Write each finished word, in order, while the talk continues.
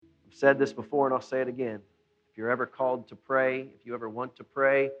said this before and I'll say it again. If you're ever called to pray, if you ever want to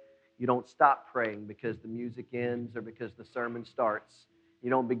pray, you don't stop praying because the music ends or because the sermon starts. You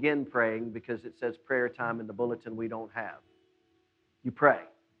don't begin praying because it says prayer time in the bulletin we don't have. You pray.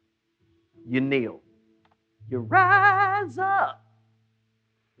 You kneel. You rise up.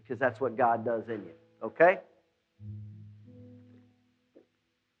 Because that's what God does in you. Okay?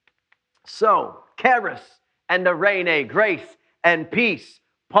 So, charis and arene, grace and peace.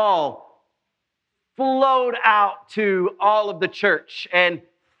 Paul flowed out to all of the church and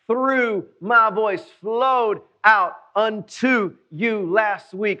through my voice flowed out unto you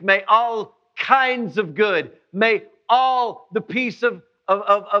last week. May all kinds of good, may all the peace of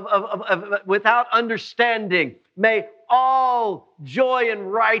without understanding, may all joy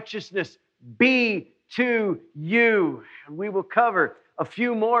and righteousness be to you. And we will cover a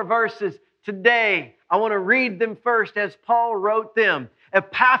few more verses today. I want to read them first as Paul wrote them.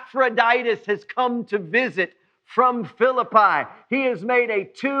 Epaphroditus has come to visit from Philippi. He has made a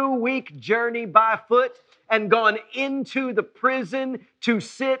 2-week journey by foot and gone into the prison to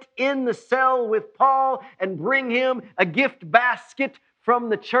sit in the cell with Paul and bring him a gift basket from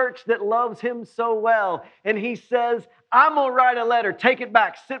the church that loves him so well. And he says, I'm going to write a letter. Take it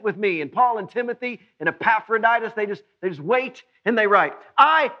back. Sit with me. And Paul and Timothy and Epaphroditus, they just wait and they write,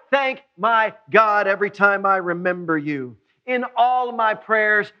 I thank my God every time I remember you. In all my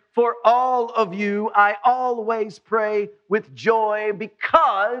prayers for all of you, I always pray with joy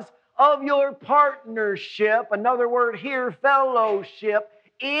because of your partnership. Another word here, fellowship.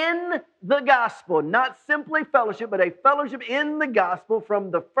 In the gospel, not simply fellowship, but a fellowship in the gospel from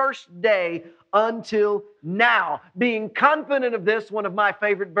the first day until now. Being confident of this, one of my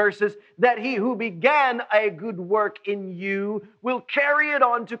favorite verses, that he who began a good work in you will carry it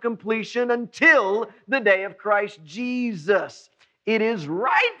on to completion until the day of Christ Jesus. It is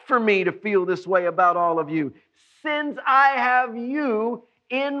right for me to feel this way about all of you, since I have you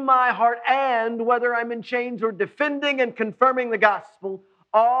in my heart, and whether I'm in chains or defending and confirming the gospel,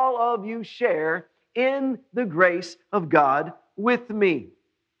 all of you share in the grace of God with me.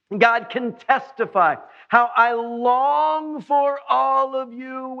 God can testify how I long for all of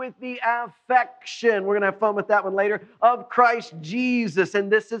you with the affection, we're going to have fun with that one later, of Christ Jesus. And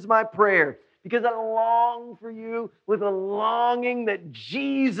this is my prayer, because I long for you with a longing that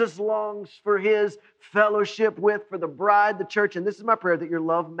Jesus longs for His fellowship with, for the bride, the church. And this is my prayer, that your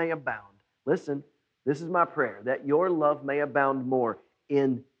love may abound. Listen, this is my prayer, that your love may abound more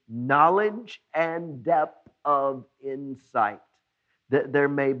in knowledge and depth of insight. That there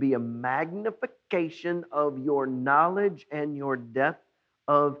may be a magnification of your knowledge and your depth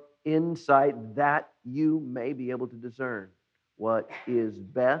of insight, that you may be able to discern what is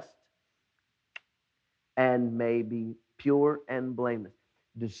best and may be pure and blameless.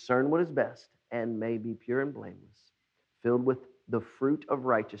 Discern what is best and may be pure and blameless, filled with the fruit of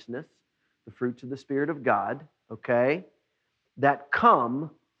righteousness, the fruits of the Spirit of God, okay, that come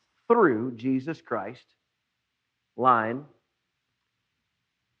through Jesus Christ. Line,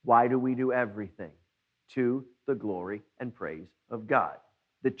 why do we do everything? To the glory and praise of God.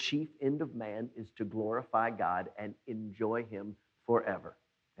 The chief end of man is to glorify God and enjoy Him forever.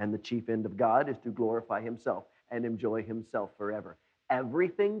 And the chief end of God is to glorify Himself and enjoy Himself forever.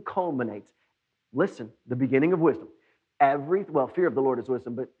 Everything culminates. Listen, the beginning of wisdom. Fear of the Lord is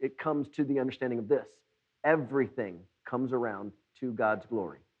wisdom, but it comes to the understanding of this. Everything comes around to God's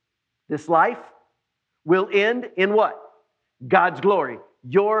glory. This life will end in what? God's glory.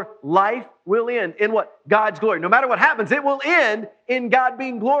 Your life will end in what? God's glory. No matter what happens, it will end in God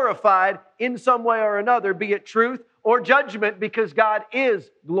being glorified in some way or another, be it truth or judgment, because God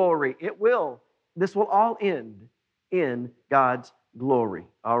is glory. It will. This will all end in God's glory.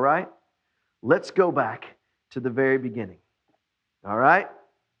 All right? Let's go back to the very beginning. All right?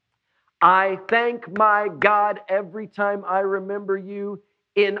 I thank my God every time I remember you.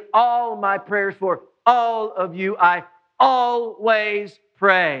 In all my prayers for all of you, I always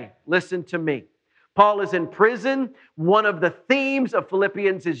pray. Listen to me. Paul is in prison. One of the themes of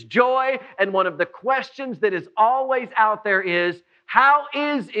Philippians is joy, and one of the questions that is always out there is, how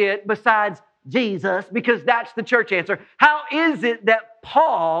is it, besides Jesus, because that's the church answer, how is it that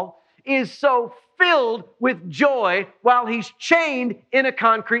Paul is so filled with joy while he's chained in a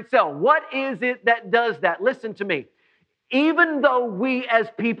concrete cell? What is it that does that? Listen to me. Even though we as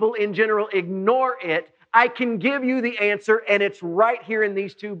people in general ignore it, I can give you the answer, and it's right here in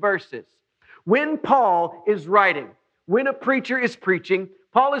these two verses. When Paul is writing, when a preacher is preaching,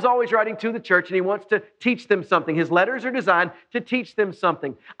 Paul is always writing to the church and he wants to teach them something. His letters are designed to teach them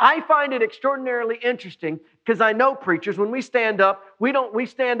something. I find it extraordinarily interesting because I know preachers, when we stand up, we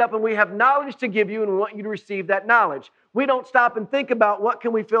stand up and we have knowledge to give you and we want you to receive that knowledge. We don't stop and think about what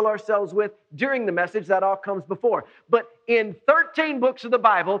can we fill ourselves with during the message. That all comes before. But in 13 books of the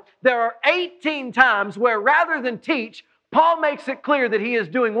Bible, there are 18 times where rather than teach, Paul makes it clear that he is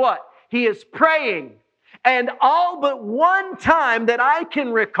doing what? He is praying. And all but one time that I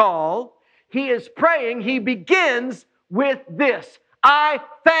can recall, he is praying, he begins with this: I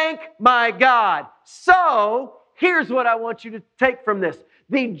thank my God. So, here's what I want you to take from this.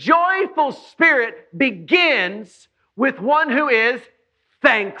 The joyful spirit begins with one who is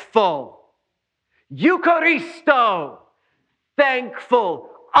thankful. Eucharisto,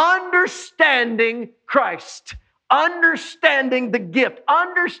 thankful, understanding Christ, understanding the gift,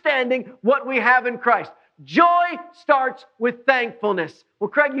 understanding what we have in Christ. Joy starts with thankfulness.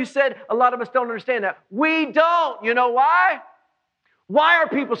 Well, Craig, you said a lot of us don't understand that. We don't. You know why? Why are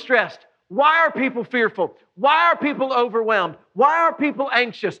people stressed? Why are people fearful? Why are people overwhelmed? Why are people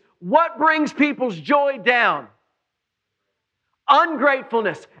anxious? What brings people's joy down?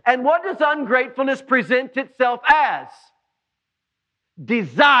 Ungratefulness. And what does ungratefulness present itself as?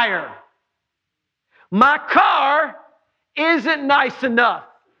 Desire. My car isn't nice enough.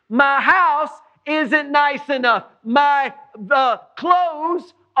 My house isn't nice enough. My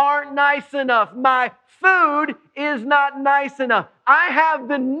clothes aren't nice enough. My food is not nice enough. I have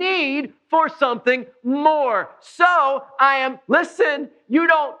the need for something more. So listen, you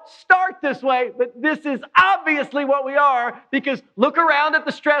don't start this way, but this is obviously what we are, because look around at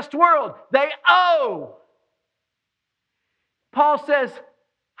the stressed world. They owe. Paul says,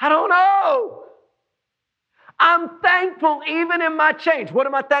 I don't owe. I'm thankful even in my change. What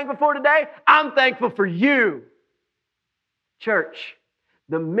am I thankful for today? I'm thankful for you. Church,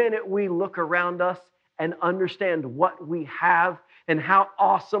 the minute we look around us and understand what we have and how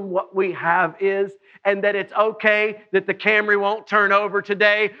awesome what we have is, and that it's okay that the Camry won't turn over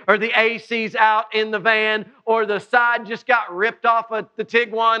today, or the AC's out in the van, or the side just got ripped off of the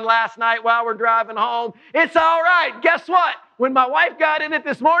Tiguan last night while we're driving home. It's all right. Guess what? When my wife got in it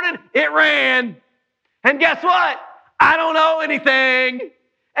this morning, it ran. And guess what? I don't owe anything.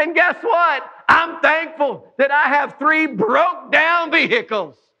 And guess what? I'm thankful that I have 3 broke down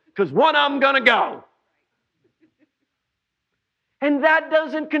vehicles, because one of them going to go. And that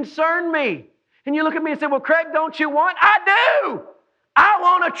doesn't concern me. And you look at me and say, well, Craig, don't you want? I do. I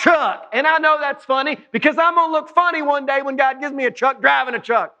want a truck. And I know that's funny, because I'm going to look funny one day when God gives me a truck, driving a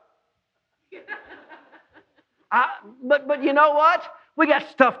truck. But you know what? We got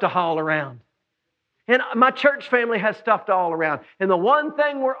stuff to haul around. And my church family has stuff to all around. And the one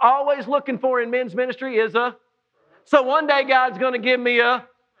thing we're always looking for in men's ministry is so one day God's going to give me and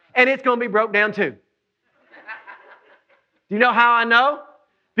it's going to be broke down too. Do you know how I know?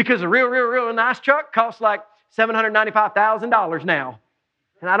 Because a real nice truck costs like $795,000 now.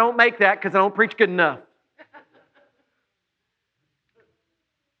 And I don't make that because I don't preach good enough.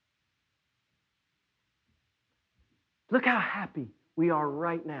 Look how happy we are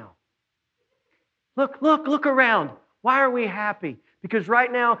right now. Look around. Why are we happy? Because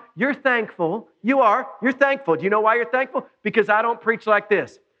right now, you're thankful. You're thankful. Do you know why you're thankful? Because I don't preach like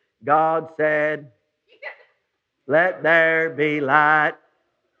this. God said, let there be light.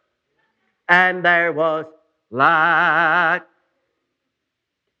 And there was light.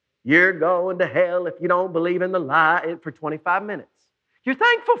 You're going to hell if you don't believe in the light for 25 minutes. You're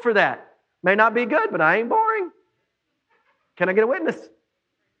thankful for that. May not be good, but I ain't boring. Can I get a witness?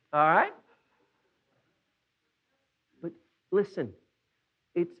 All right. Listen,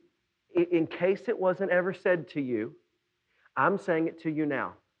 it's in case it wasn't ever said to you, I'm saying it to you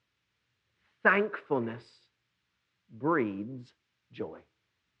now. Thankfulness breeds joy.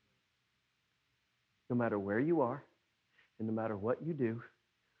 No matter where you are, and no matter what you do,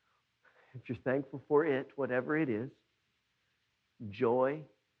 if you're thankful for it, whatever it is, joy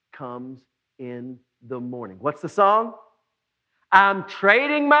comes in the morning. What's the song? I'm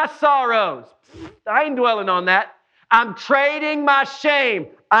trading my sorrows. I ain't dwelling on that. I'm trading my shame.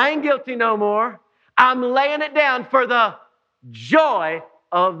 I ain't guilty no more. I'm laying it down for the joy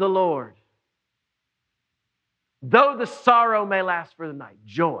of the Lord. Though the sorrow may last for the night,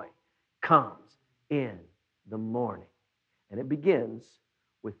 joy comes in the morning. And it begins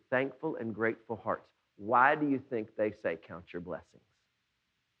with thankful and grateful hearts. Why do you think they say, count your blessings?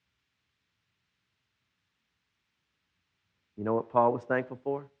 You know what Paul was thankful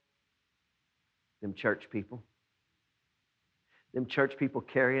for? Them church people. Them church people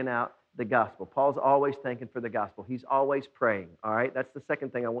carrying out the gospel. Paul's always thanking for the gospel. He's always praying, all right? That's the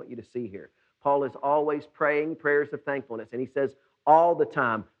second thing I want you to see here. Paul is always praying prayers of thankfulness, and he says all the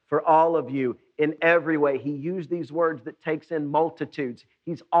time, for all of you, in every way. He used these words that takes in multitudes.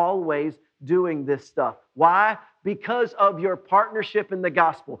 He's always doing this stuff. Why? Because of your partnership in the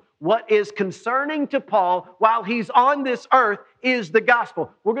gospel. What is concerning to Paul while he's on this earth is the gospel.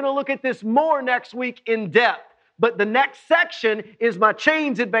 We're going to look at this more next week in depth. But the next section is my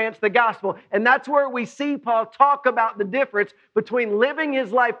chains advance the gospel. And that's where we see Paul talk about the difference between living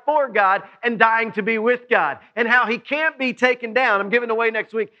his life for God and dying to be with God. And how he can't be taken down. I'm giving away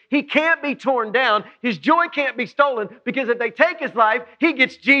next week. He can't be torn down. His joy can't be stolen, because if they take his life, he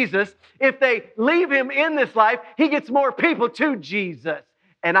gets Jesus. If they leave him in this life, he gets more people to Jesus.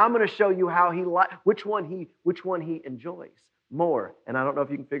 And I'm going to show you how which one he enjoys more. And I don't know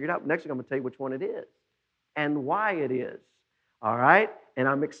if you can figure it out. Next week I'm going to tell you which one it is and why it is. All right? And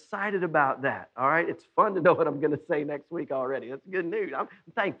I'm excited about that. All right? It's fun to know what I'm going to say next week already. That's good news. I'm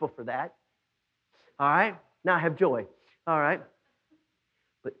thankful for that. All right? Now I have joy. All right?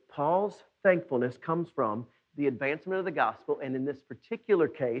 But Paul's thankfulness comes from the advancement of the gospel. And in this particular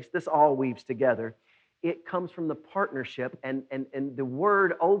case, this all weaves together. It comes from the partnership. And the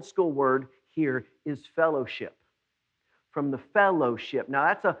word, old school word here, is fellowship. From the fellowship. Now,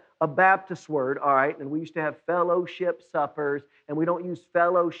 that's a Baptist word, all right? And we used to have fellowship suppers, and we don't use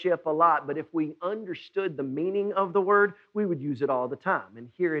fellowship a lot, but if we understood the meaning of the word, we would use it all the time. And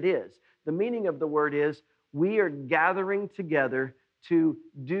here it is. The meaning of the word is we are gathering together to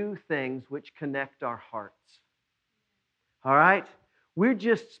do things which connect our hearts. All right? We're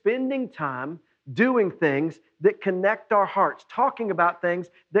just spending time doing things that connect our hearts, talking about things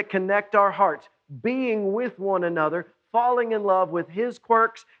that connect our hearts, being with one another, falling in love with his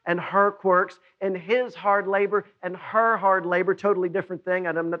quirks and her quirks, and his hard labor and her hard labor, totally different thing.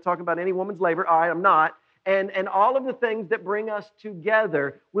 And I'm not talking about any woman's labor. All right, I'm not. And all of the things that bring us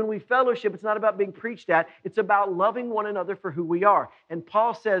together. When we fellowship, it's not about being preached at. It's about loving one another for who we are. And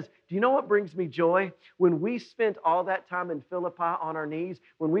Paul says, do you know what brings me joy? When we spent all that time in Philippi on our knees,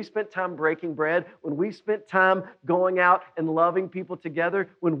 when we spent time breaking bread, when we spent time going out and loving people together,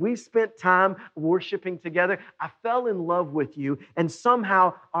 when we spent time worshiping together, I fell in love with you, and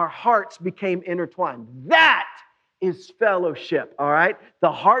somehow our hearts became intertwined. That is fellowship, all right?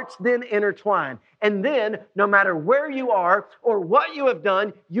 The hearts then intertwine. And then, no matter where you are or what you have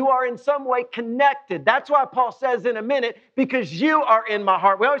done, you are in some way connected. That's why Paul says in a minute, because you are in my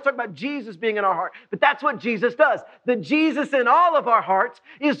heart. We always talk about Jesus being in our heart, but that's what Jesus does. The Jesus in all of our hearts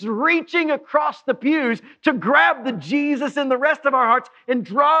is reaching across the pews to grab the Jesus in the rest of our hearts and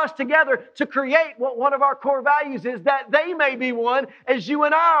draw us together to create what one of our core values is, that they may be one as you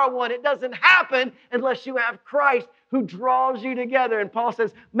and I are one. It doesn't happen unless you have Christ who draws you together. And Paul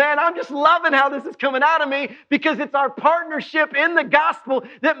says, man, I'm just loving how this is coming out of me, because it's our partnership in the gospel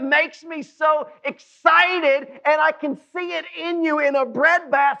that makes me so excited, and I can see it in you in a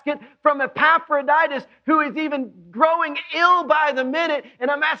breadbasket from Epaphroditus, who is even growing ill by the minute,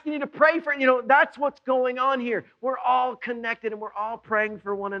 and I'm asking you to pray for it. That's what's going on here. We're all connected, and we're all praying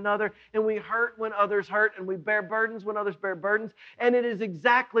for one another, and we hurt when others hurt, and we bear burdens when others bear burdens, and it is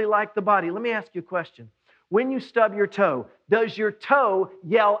exactly like the body. Let me ask you a question. When you stub your toe, does your toe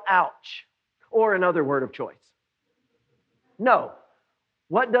yell ouch? Or another word of choice? No.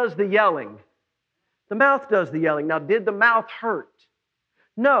 What does the yelling? The mouth does the yelling. Now, did the mouth hurt?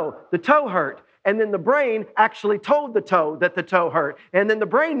 No, the toe hurt. And then the brain actually told the toe that the toe hurt. And then the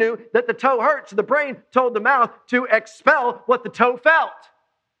brain knew that the toe hurt, so the brain told the mouth to expel what the toe felt.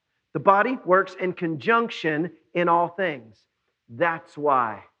 The body works in conjunction in all things. That's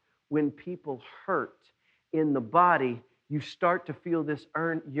why when people hurt in the body, you start to feel this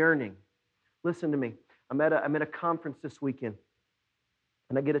yearning. Listen to me. I'm at a conference this weekend,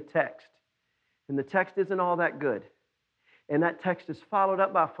 and I get a text. And the text isn't all that good. And that text is followed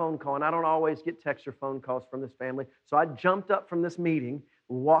up by a phone call, and I don't always get texts or phone calls from this family. So I jumped up from this meeting,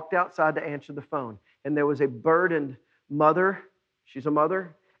 walked outside to answer the phone. And there was a burdened mother, she's a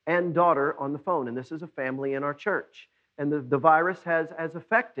mother, and daughter on the phone. And this is a family in our church. And the virus has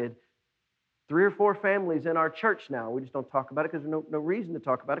affected 3 or 4 families in our church now. We just don't talk about it because there's no reason to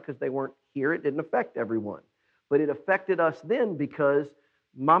talk about it, because they weren't here. It didn't affect everyone. But it affected us then because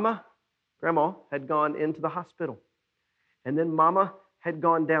Grandma, had gone into the hospital. And then Mama had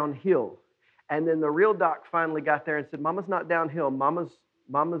gone downhill. And then the real doc finally got there and said, Mama's not downhill. Mama's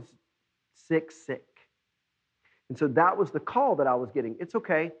sick. And so that was the call that I was getting. It's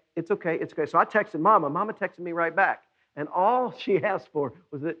okay. So I texted Mama. Mama texted me right back. And all she asked for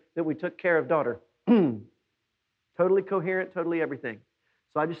was that we took care of daughter. Totally coherent, totally everything.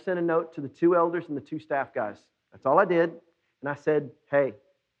 So I just sent a note to the 2 elders and the 2 staff guys. That's all I did. And I said, hey,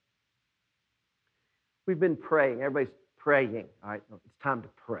 we've been praying. Everybody's praying. All right, it's time to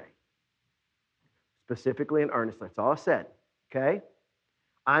pray. Specifically and earnestly. That's all I said. Okay?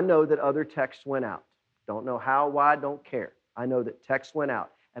 I know that other texts went out. Don't know how, why, don't care. I know that texts went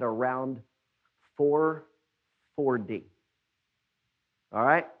out at around 4:40. All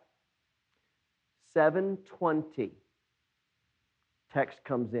right? 7:20. Text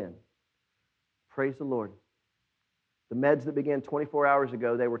comes in. Praise the Lord. The meds that began 24 hours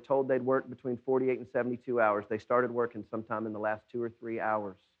ago, they were told they'd work between 48 and 72 hours. They started working sometime in the last 2 or 3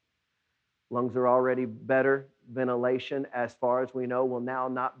 hours. Lungs are already better. Ventilation, as far as we know, will now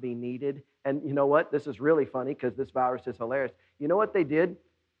not be needed. And you know what? This is really funny because this virus is hilarious. You know what they did?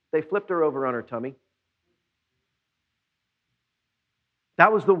 They flipped her over on her tummy.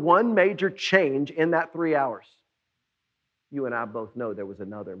 That was the one major change in that 3 hours. You and I both know there was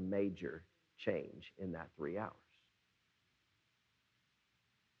another major change in that 3 hours.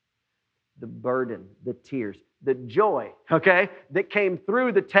 The burden, the tears, the joy, okay, that came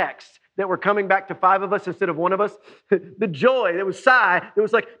through the text that were coming back to 5 of us instead of 1 of us. The joy, that was Cy, that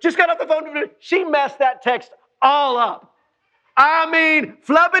was like, just got off the phone. She messed that text all up. I mean,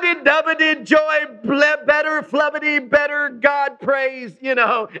 flubbity-dubbity, joy, better, flubbity, better, God praise, you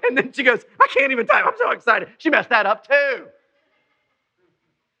know. And then she goes, I can't even type. I'm so excited. She messed that up too.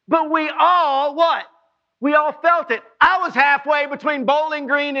 But we all, what? We all felt it. I was halfway between Bowling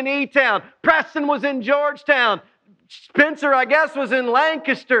Green and E-Town. Preston was in Georgetown. Spencer, I guess, was in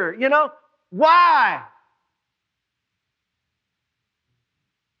Lancaster. You know, why?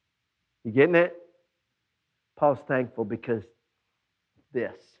 You getting it? Paul's thankful because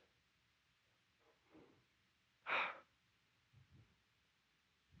this.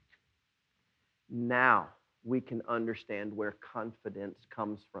 Now we can understand where confidence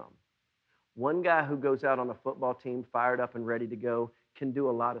comes from. One guy who goes out on a football team fired up and ready to go can do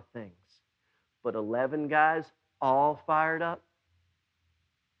a lot of things. But 11 guys all fired up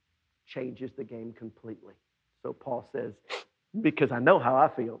changes the game completely. So Paul says, because I know how I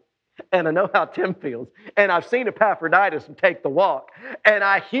feel, and I know how Tim feels, and I've seen Epaphroditus take the walk, and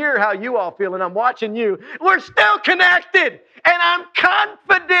I hear how you all feel, and I'm watching you. We're still connected, and I'm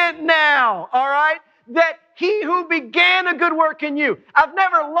confident now, all right, that he who began a good work in you. I've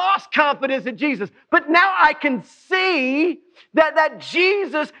never lost confidence in Jesus, but now I can see that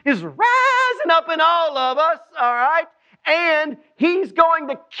Jesus is rising up in all of us, all right? And he's going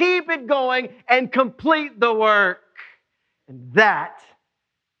to keep it going and complete the work. And that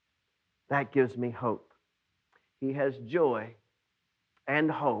gives me hope. He has joy and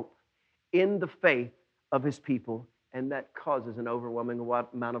hope in the faith of his people, and that causes an overwhelming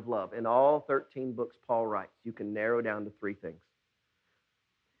amount of love. In all 13 books Paul writes, you can narrow down to 3 things.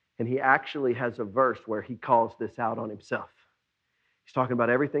 And he actually has a verse where he calls this out on himself. He's talking about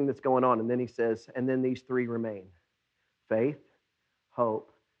everything that's going on, and then he says, and then these 3 remain. Faith,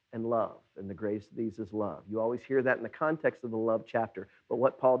 hope, and love. And the greatest of these is love. You always hear that in the context of the love chapter. But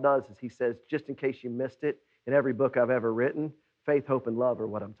what Paul does is he says, just in case you missed it, in every book I've ever written, faith, hope, and love are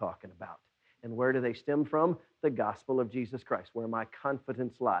what I'm talking about. And where do they stem from? The gospel of Jesus Christ, where my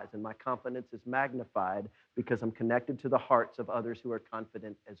confidence lies. And my confidence is magnified because I'm connected to the hearts of others who are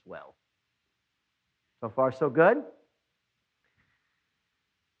confident as well. So far, so good?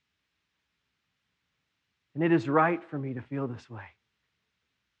 And it is right for me to feel this way.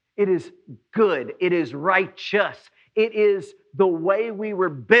 It is good. It is righteous. It is the way we were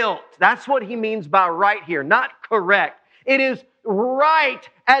built. That's what he means by right here, not correct. It is right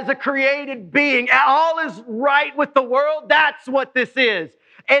as a created being. All is right with the world. That's what this is.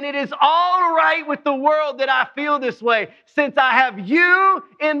 And it is all right with the world that I feel this way since I have you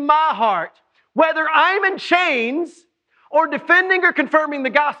in my heart. Whether I'm in chains or defending or confirming the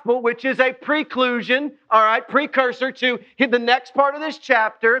gospel, which is a preclusion, all right, precursor to the next part of this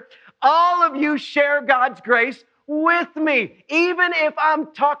chapter, all of you share God's grace with me. Even if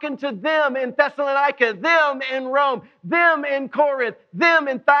I'm talking to them in Thessalonica, them in Rome, them in Corinth, them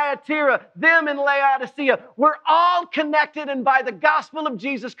in Thyatira, them in Laodicea, we're all connected, and by the gospel of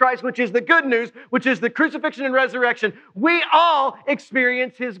Jesus Christ, which is the good news, which is the crucifixion and resurrection, we all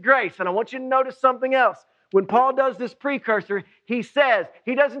experience his grace. And I want you to notice something else. When Paul does this precursor, he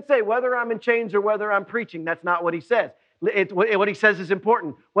doesn't say whether I'm in chains or whether I'm preaching. That's not what he says. What he says is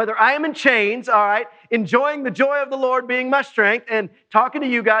important. Whether I am in chains, all right, enjoying the joy of the Lord being my strength and talking to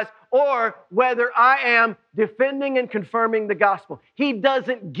you guys, or whether I am defending and confirming the gospel. He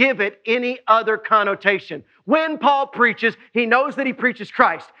doesn't give it any other connotation. When Paul preaches, he knows that he preaches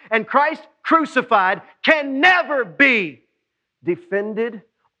Christ. And Christ crucified can never be defended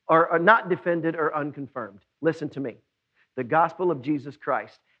or not defended or unconfirmed. Listen to me. The gospel of Jesus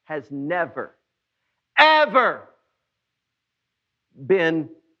Christ has never, ever been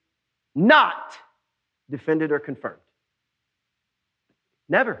not defended or confirmed.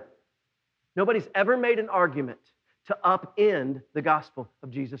 Never. Nobody's ever made an argument to upend the gospel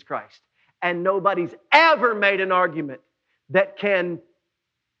of Jesus Christ. And nobody's ever made an argument that can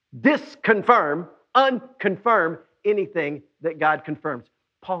disconfirm, unconfirm anything that God confirms.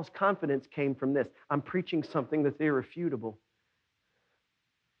 Paul's confidence came from this. I'm preaching something that's irrefutable.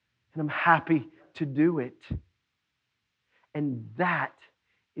 And I'm happy to do it. And that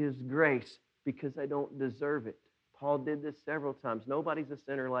is grace because I don't deserve it. Paul did this several times. Nobody's a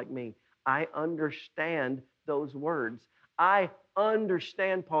sinner like me. I understand those words. I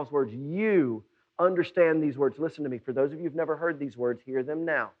understand Paul's words. You understand these words. Listen to me. For those of you who've never heard these words, hear them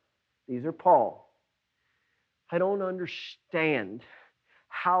now. These are Paul. I don't understand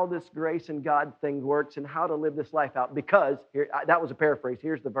how this grace and God thing works and how to live this life out because, that was a paraphrase.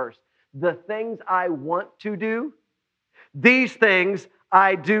 Here's the verse. The things I want to do, these things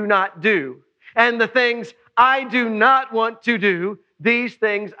I do not do. And the things I do not want to do, these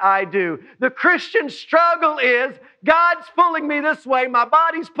things I do. The Christian struggle is God's pulling me this way, my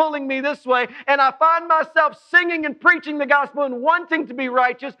body's pulling me this way, and I find myself singing and preaching the gospel and wanting to be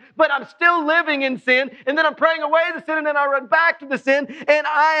righteous, but I'm still living in sin, and then I'm praying away the sin, and then I run back to the sin, and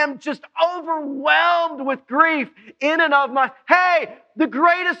I am just overwhelmed with grief in and of my... Hey, the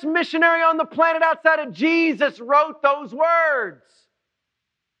greatest missionary on the planet outside of Jesus wrote those words.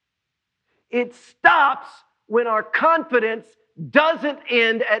 It stops when our confidence doesn't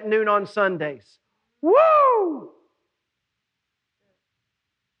end at noon on Sundays. Woo!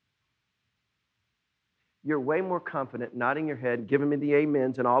 You're way more confident nodding your head, giving me the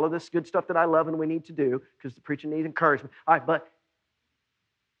amens and all of this good stuff that I love and we need to do because the preacher needs encouragement. All right, but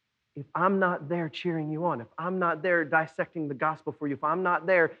if I'm not there cheering you on, if I'm not there dissecting the gospel for you, if I'm not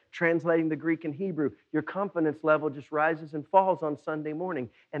there translating the Greek and Hebrew, your confidence level just rises and falls on Sunday morning.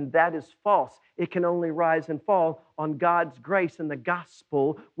 And that is false. It can only rise and fall on God's grace and the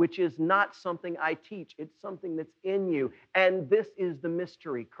gospel, which is not something I teach. It's something that's in you. And this is the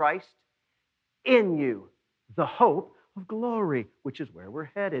mystery. Christ in you, the hope of glory, which is where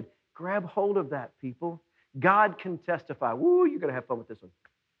we're headed. Grab hold of that, people. God can testify. Woo, you're going to have fun with this one.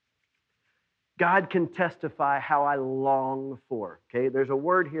 God can testify how I long for, okay? There's a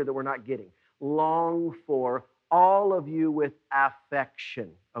word here that we're not getting. Long for all of you with affection,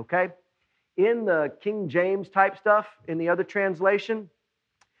 okay? In the King James type stuff, in the other translation,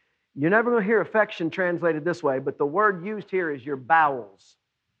 you're never going to hear affection translated this way, but the word used here is your bowels.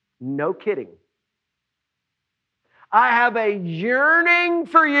 No kidding. I have a yearning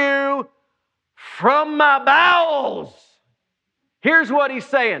for you from my bowels. Here's what he's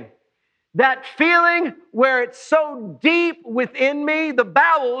saying. That feeling where it's so deep within me, the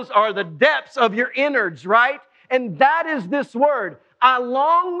bowels are the depths of your innards, right? And that is this word. I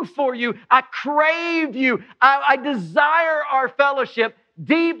long for you. I crave you. I desire our fellowship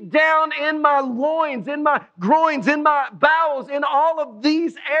deep down in my loins, in my groins, in my bowels, in all of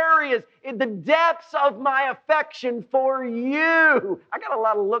these areas, in the depths of my affection for you. I got a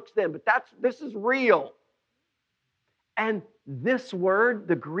lot of looks then, but this is real. And this word,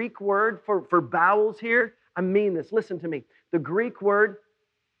 the Greek word for bowels here, I mean this. Listen to me. The Greek word,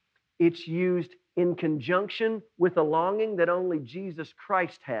 it's used in conjunction with a longing that only Jesus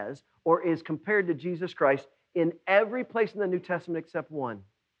Christ has or is compared to Jesus Christ in every place in the New Testament except one.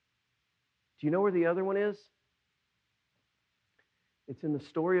 Do you know where the other one is? It's in the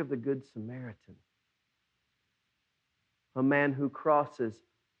story of the Good Samaritan. A man who crosses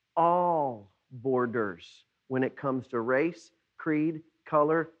all borders when it comes to race, creed,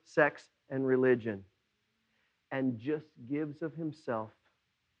 color, sex, and religion, and just gives of himself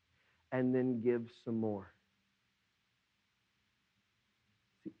and then gives some more.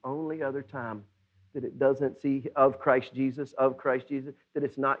 It's the only other time that it doesn't see of Christ Jesus, that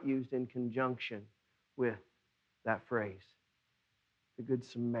it's not used in conjunction with that phrase, the Good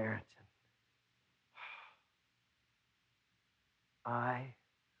Samaritan. I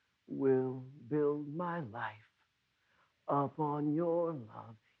will build my life upon your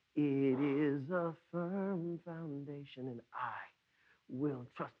love. It is a firm foundation, and I will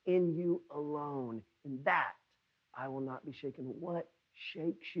trust in you alone. In that, I will not be shaken. What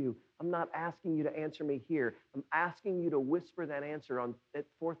shakes you? I'm not asking you to answer me here. I'm asking you to whisper that answer at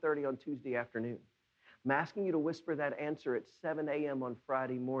 4:30 on Tuesday afternoon. I'm asking you to whisper that answer at 7 a.m. on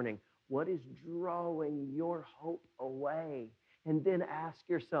Friday morning. What is drawing your hope away? And then ask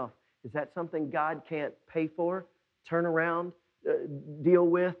yourself, is that something God can't pay for, turn around, deal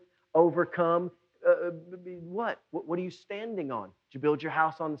with, overcome. What? What are you standing on? Did you build your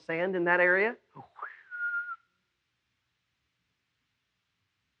house on the sand in that area?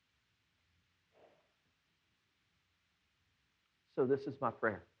 So this is my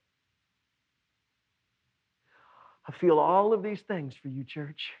prayer. I feel all of these things for you,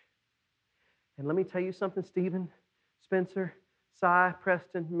 church. And let me tell you something, Stephen, Spencer, Cy,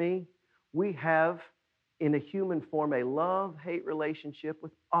 Preston, me. We have, in a human form, a love-hate relationship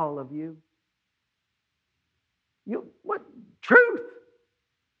with all of you. What? Truth.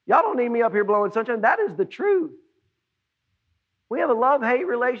 Y'all don't need me up here blowing sunshine. That is the truth. We have a love-hate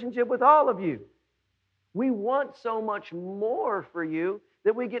relationship with all of you. We want so much more for you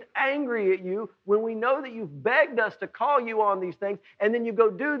that we get angry at you when we know that you've begged us to call you on these things, and then you go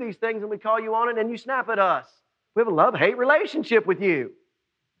do these things and we call you on it and you snap at us. We have a love-hate relationship with you.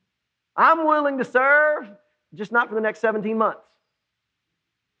 I'm willing to serve, just not for the next 17 months.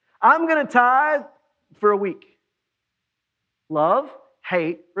 I'm going to tithe for a week.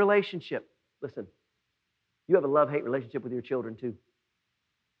 Love-hate relationship. Listen, you have a love-hate relationship with your children too.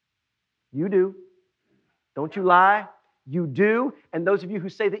 You do. Don't you lie? You do. And those of you who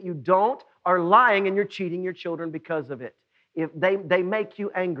say that you don't are lying, and you're cheating your children because of it. If they make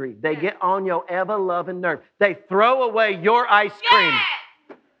you angry, they get on your ever-loving nerve. They throw away your ice cream.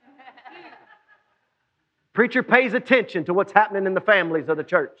 Yeah! Preacher pays attention to what's happening in the families of the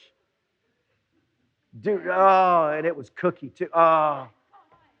church. Dude, and it was cookie too. Oh.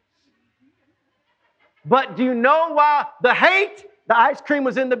 But do you know why the hate? The ice cream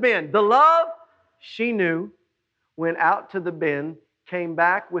was in the bin. The love, she knew, went out to the bin, came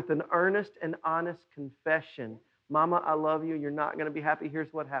back with an earnest and honest confession. Mama, I love you. You're not going to be happy.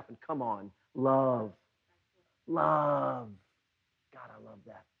 Here's what happened. Come on. Love. Love. God, I love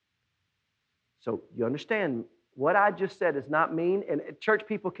that. So you understand, what I just said is not mean, and church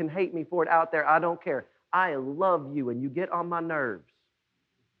people can hate me for it out there. I don't care. I love you, and you get on my nerves.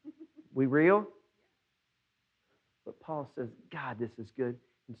 We real? But Paul says, God, this is good.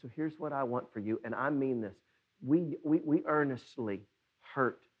 And so here's what I want for you, and I mean this. We earnestly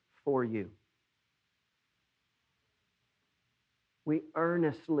hurt for you. We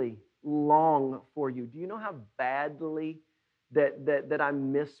earnestly long for you. Do you know how badly that I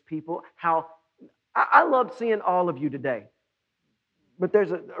miss people? How I loved seeing all of you today. But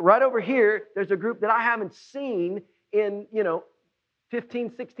right over here, there's a group that I haven't seen in,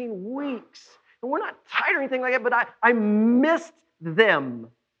 15, 16 weeks. And we're not tired or anything like that, but I missed them.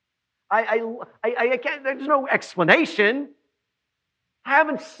 I can't, there's no explanation. I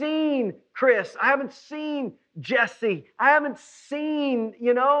haven't seen Chris. I haven't seen Jesse. I haven't seen,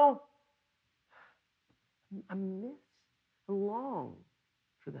 I long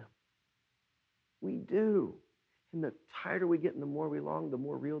for them. We do. And the tighter we get and the more we long, the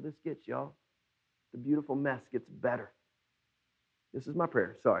more real this gets, y'all. The beautiful mess gets better. This is my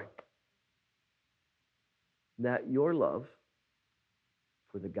prayer, sorry. That your love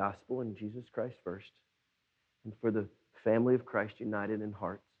for the gospel and Jesus Christ first, and for the family of Christ united in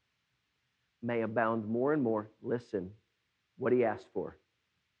hearts, may abound more and more. Listen, what he asked for.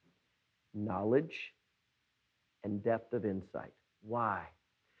 Knowledge and depth of insight. Why?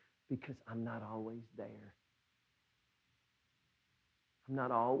 Because I'm not always there. I'm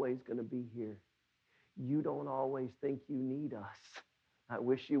not always going to be here. You don't always think you need us. I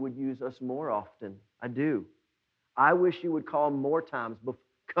wish you would use us more often. I do. I wish you would call more times,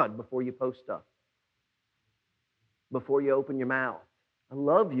 before you post stuff. Before you open your mouth. I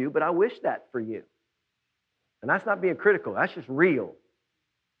love you, but I wish that for you. And that's not being critical. That's just real.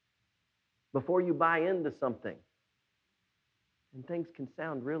 Before you buy into something. And things can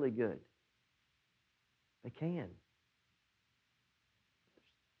sound really good. They can. There's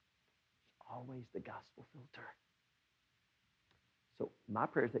always the gospel filter. So my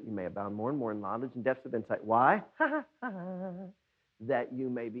prayer is that you may abound more and more in knowledge and depth of insight. Why? That you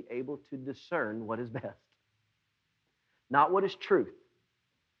may be able to discern what is best. Not what is truth.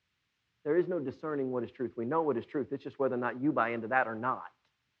 There is no discerning what is truth. We know what is truth. It's just whether or not you buy into that or not.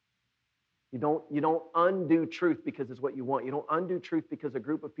 You don't undo truth because it's what you want. You don't undo truth because a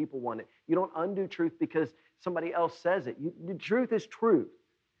group of people want it. You don't undo truth because somebody else says it. The truth is truth.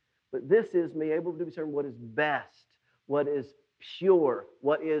 But this is me able to discern what is best, what is pure,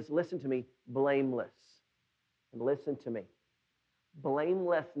 what is, listen to me, blameless. And listen to me.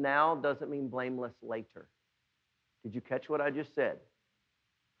 Blameless now doesn't mean blameless later. Did you catch what I just said?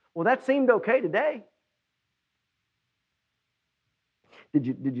 Well, that seemed okay today. Did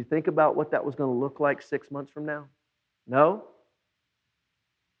you think about what that was going to look like 6 months from now? No?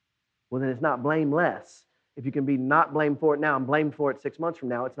 Well, then it's not blameless. If you can be not blamed for it now and blamed for it 6 months from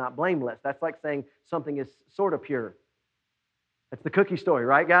now, it's not blameless. That's like saying something is sort of pure. That's the cookie story,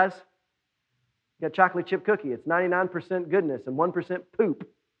 right, guys? You got a chocolate chip cookie. It's 99% goodness and 1% poop.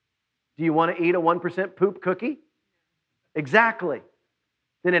 Do you want to eat a 1% poop cookie? Exactly.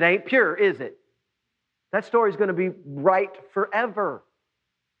 Then it ain't pure, is it? That story is going to be right forever.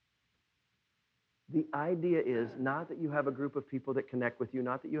 The idea is not that you have a group of people that connect with you,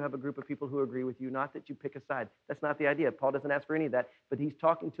 not that you have a group of people who agree with you, not that you pick a side. That's not the idea. Paul doesn't ask for any of that, but he's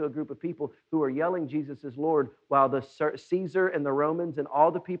talking to a group of people who are yelling Jesus is Lord, while the Caesar and the Romans and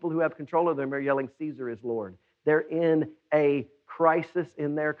all the people who have control of them are yelling Caesar is Lord. They're in a crisis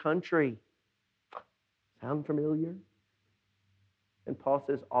in their country. Sound familiar? And Paul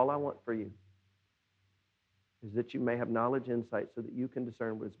says, all I want for you is that you may have knowledge, insight, so that you can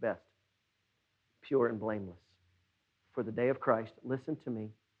discern what is best, pure and blameless. For the day of Christ, listen to me,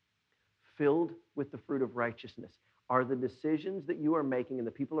 filled with the fruit of righteousness. Are the decisions that you are making and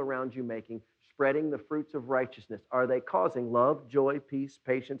the people around you making spreading the fruits of righteousness? Are they causing love, joy, peace,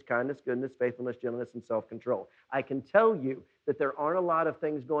 patience, kindness, goodness, faithfulness, gentleness, and self-control? I can tell you that there aren't a lot of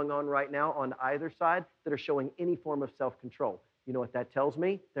things going on right now on either side that are showing any form of self-control. You know what that tells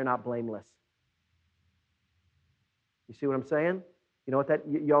me? They're not blameless. You see what I'm saying? You know what that,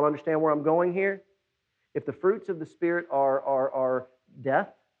 y'all understand where I'm going here? If the fruits of the Spirit are death,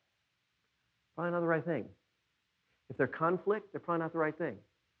 probably not the right thing. If they're conflict, they're probably not the right thing.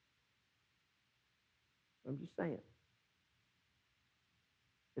 I'm just saying.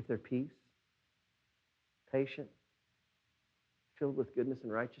 If they're peace, patient, filled with goodness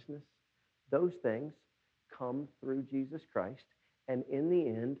and righteousness, those things come through Jesus Christ, and in the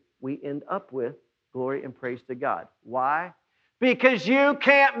end, we end up with glory and praise to God. Why? Because you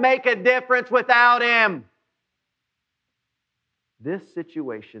can't make a difference without Him. This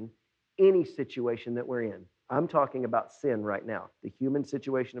situation, any situation that we're in, I'm talking about sin right now, the human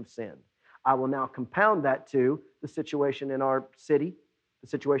situation of sin. I will now compound that to the situation in our city, the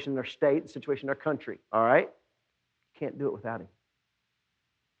situation in our state, the situation in our country, all right? Can't do it without Him.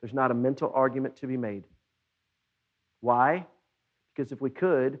 There's not a mental argument to be made. Why? Because if we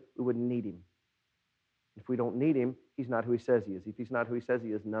could, we wouldn't need Him. If we don't need Him, He's not who He says He is. If He's not who He says He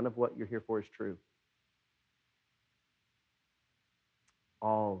is, none of what you're here for is true.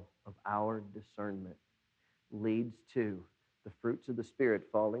 All of our discernment leads to the fruits of the Spirit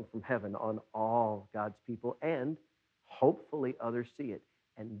falling from heaven on all God's people, and hopefully others see it.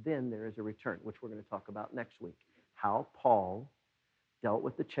 And then there is a return, which we're going to talk about next week. How Paul dealt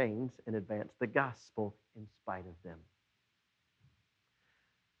with the chains and advanced the gospel in spite of them.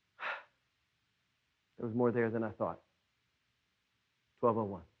 There was more there than I thought.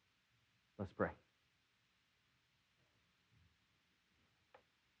 12:01. Let's pray.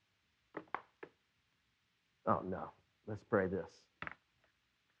 Oh, no. Let's pray this.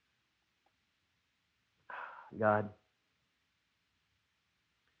 God,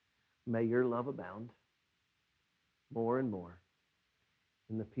 may your love abound more and more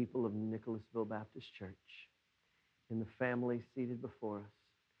in the people of Nicholasville Baptist Church, in the families seated before us,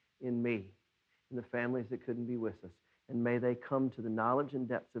 in me, in the families that couldn't be with us. And may they come to the knowledge and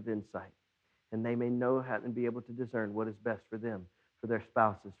depths of insight, and they may know how and be able to discern what is best for them, for their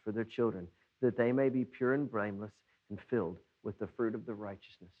spouses, for their children, that they may be pure and blameless and filled with the fruit of the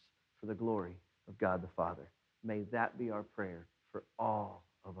righteousness for the glory of God the Father. May that be our prayer for all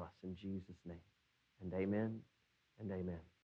of us in Jesus' name. And amen and amen.